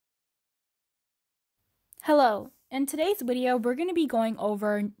Hello, in today's video we're going to be going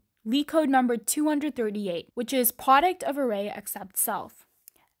over Leetcode number 238, which is product of array except self.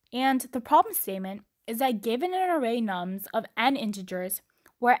 And the problem statement is that given an array nums of n integers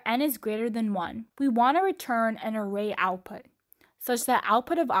where n is greater than 1, we want to return an array output such that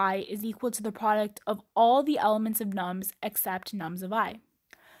output of I is equal to the product of all the elements of nums except nums of I.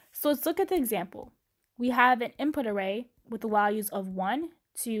 So let's look at the example. We have an input array with the values of 1,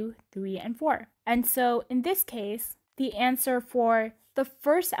 2, 3, and 4. And so in this case, the answer for the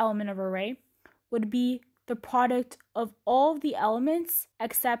first element of array would be the product of all the elements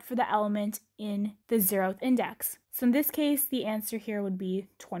except for the element in the 0th index. So in this case, the answer here would be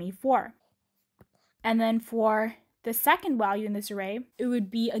 24. And then for the second value in this array, it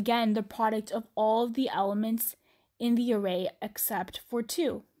would be again the product of all of the elements in the array except for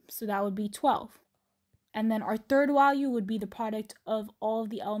 2. So that would be 12. And then our third value would be the product of all of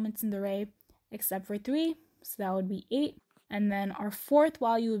the elements in the array except for 3, so that would be 8. And then our fourth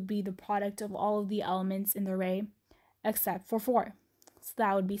value would be the product of all of the elements in the array except for 4, so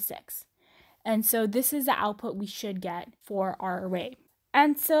that would be 6. And so this is the output we should get for our array.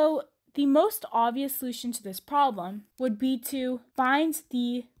 And so the most obvious solution to this problem would be to find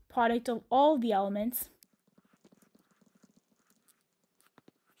the product of all of the elements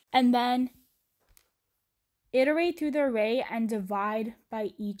and then iterate through the array and divide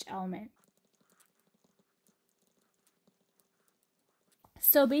by each element.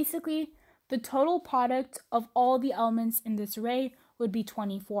 So basically, the total product of all the elements in this array would be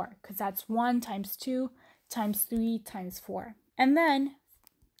 24, because that's 1 times 2 times 3 times 4. And then,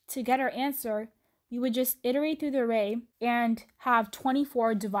 to get our answer, we would just iterate through the array and have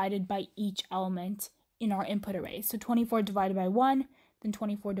 24 divided by each element in our input array. So 24 divided by 1, then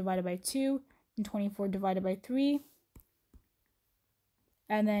 24 divided by 2, and 24 divided by 3,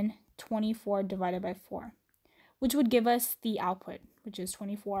 and then 24 divided by 4, which would give us the output, which is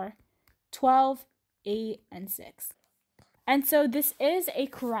 24, 12, 8, and 6. And so this is a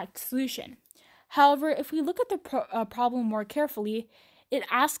correct solution. However, if we look at the problem more carefully, it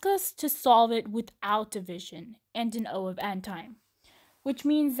asks us to solve it without division and an O of n time, which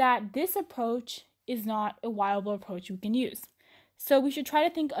means that this approach is not a viable approach we can use. So we should try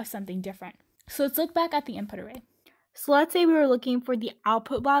to think of something different. So let's look back at the input array. So let's say we were looking for the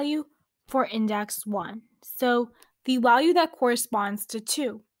output value for index 1. So the value that corresponds to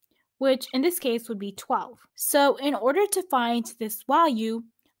 2, which in this case would be 12. So in order to find this value,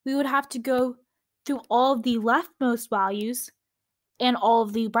 we would have to go through all of the leftmost values and all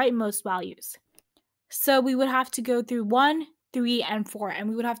of the rightmost values. So we would have to go through 1, 3, and 4, and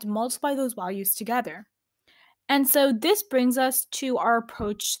we would have to multiply those values together. And so this brings us to our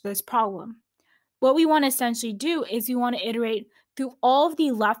approach to this problem. What we want to essentially do is we want to iterate through all of the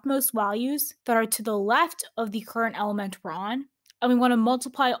leftmost values that are to the left of the current element we're on, and we want to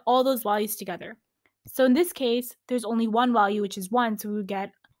multiply all those values together. So in this case, there's only one value, which is 1, so we would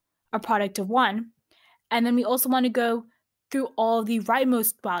get a product of 1. And then we also want to go through all of the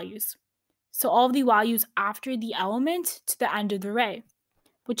rightmost values. So all of the values after the element to the end of the array,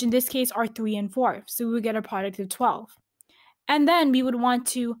 which in this case are 3 and 4. So we would get a product of 12. And then we would want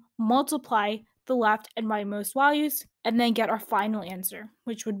to multiply the left and rightmost values and then get our final answer,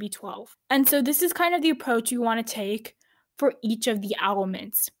 which would be 12. And so this is kind of the approach we want to take for each of the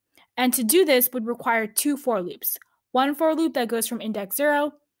elements. And to do this would require 2 for loops. One for loop that goes from index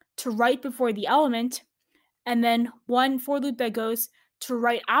 0 to right before the element, and then one for loop that goes to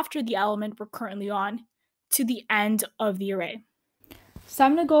right after the element we're currently on to the end of the array. So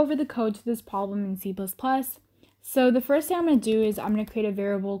I'm going to go over the code to this problem in C++. So the first thing I'm going to do is I'm going to create a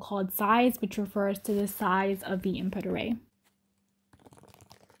variable called size, which refers to the size of the input array.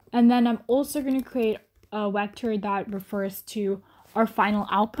 And then I'm also going to create a vector that refers to our final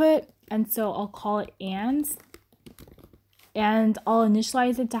output. And so I'll call it ands. And I'll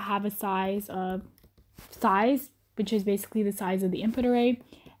initialize it to have a size of size, which is basically the size of the input array.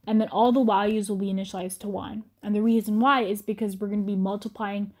 And then all the values will be initialized to 1. And the reason why is because we're going to be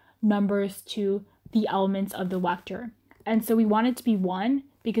multiplying numbers to the elements of the vector. And so we want it to be 1,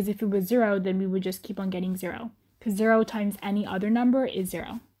 because if it was 0, then we would just keep on getting 0, because 0 times any other number is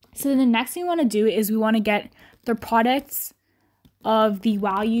 0. So then the next thing we want to do is we want to get the products of the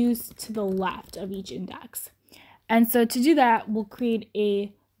values to the left of each index. And so to do that, we'll create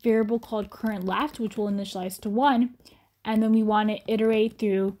a variable called current left, which will initialize to 1, and then we want to iterate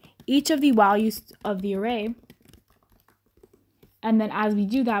through each of the values of the array. And then as we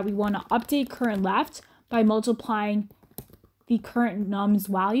do that, we want to update current left by multiplying the current num's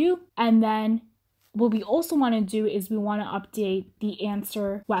value and then what we also want to do is we want to update the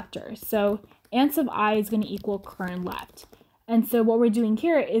answer vector. So ans of I is going to equal current left. And so what we're doing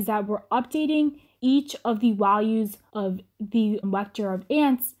here is that we're updating each of the values of the vector of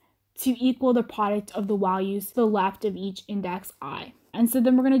ants to equal the product of the values to the left of each index I. And so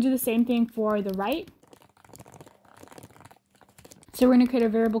then we're going to do the same thing for the right. So we're going to create a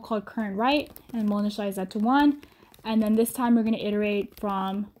variable called current right and we'll initialize that to 1. And then this time we're going to iterate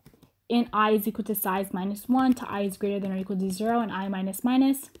from int I is equal to size minus 1 to I is greater than or equal to 0 and I minus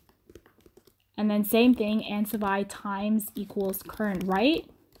minus. And then same thing, ans of I times equals current right.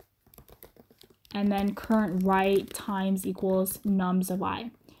 And then current right times equals nums of I.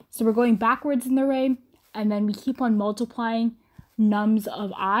 So we're going backwards in the array, and then we keep on multiplying nums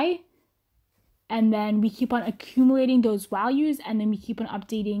of I, and then we keep on accumulating those values, and then we keep on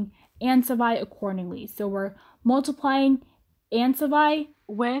updating ans of I accordingly. So we're multiplying ans of I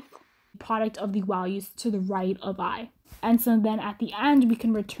with product of the values to the right of I. And so then at the end, we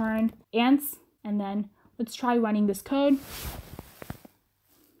can return ants, and then let's try running this code.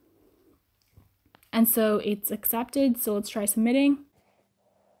 And so it's accepted, so let's try submitting.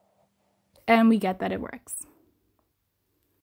 And we get that it works.